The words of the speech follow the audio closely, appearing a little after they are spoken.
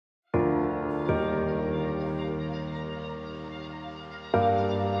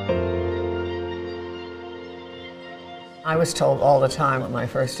I was told all the time in my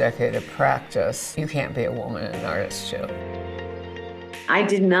first decade of practice, you can't be a woman and an artist too. I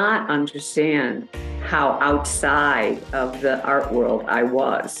did not understand how outside of the art world I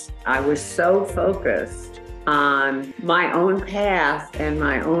was. I was so focused on my own path and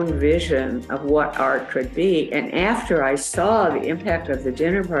my own vision of what art could be. And after I saw the impact of the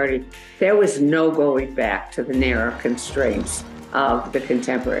dinner party, there was no going back to the narrow constraints of the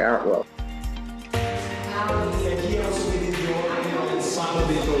contemporary art world.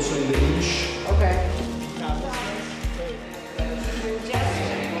 Okay.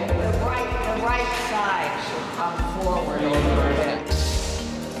 The right side should come forward over this.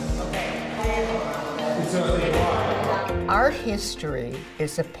 Art history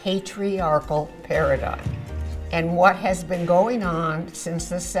is a patriarchal paradigm. And what has been going on since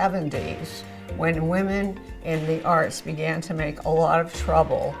the 70s, when women in the arts began to make a lot of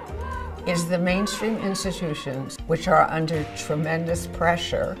trouble, is the mainstream institutions, which are under tremendous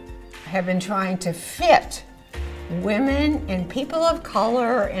pressure, have been trying to fit women and people of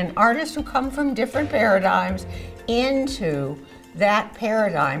color and artists who come from different paradigms into that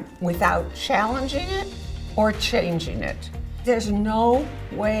paradigm without challenging it or changing it. There's no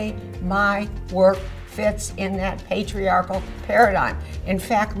way my work fits in that patriarchal paradigm. In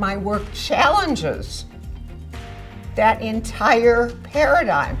fact, my work challenges that entire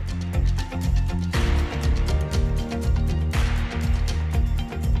paradigm.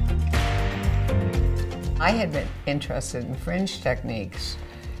 I had been interested in fringe techniques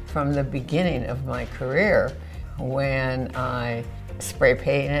from the beginning of my career when I spray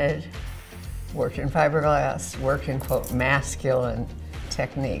painted, worked in fiberglass, worked in, quote, masculine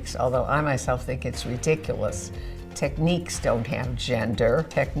techniques, although I myself think it's ridiculous. Techniques don't have gender.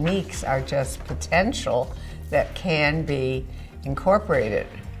 Techniques are just potential that can be incorporated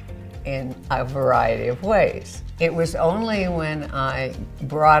in a variety of ways. It was only when I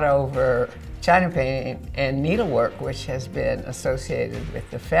brought over China painting and needlework, which has been associated with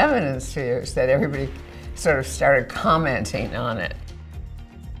the feminine spheres, that everybody sort of started commenting on it.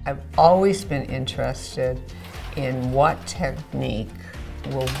 I've always been interested in what technique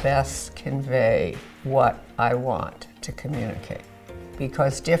will best convey what I want to communicate,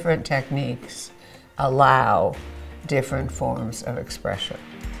 because different techniques allow different forms of expression.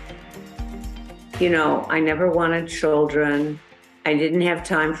 You know, I never wanted children. I didn't have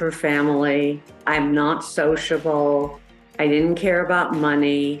time for family. I'm not sociable. I didn't care about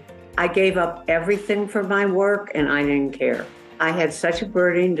money. I gave up everything for my work and I didn't care. I had such a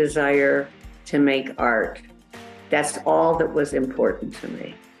burning desire to make art. That's all that was important to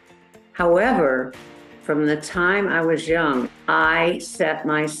me. However, from the time I was young, I set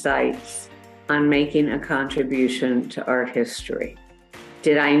my sights on making a contribution to art history.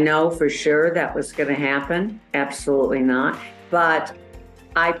 Did I know for sure that was going to happen? Absolutely not. But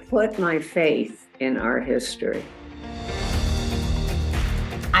I put my faith in art history.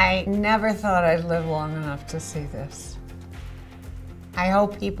 I never thought I'd live long enough to see this. I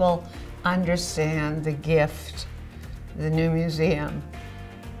hope people understand the gift the new museum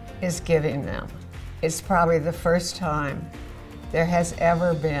is giving them. It's probably the first time there has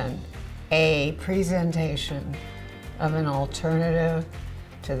ever been a presentation of an alternative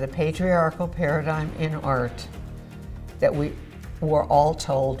to the patriarchal paradigm in art that we were all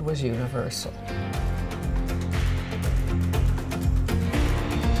told was universal.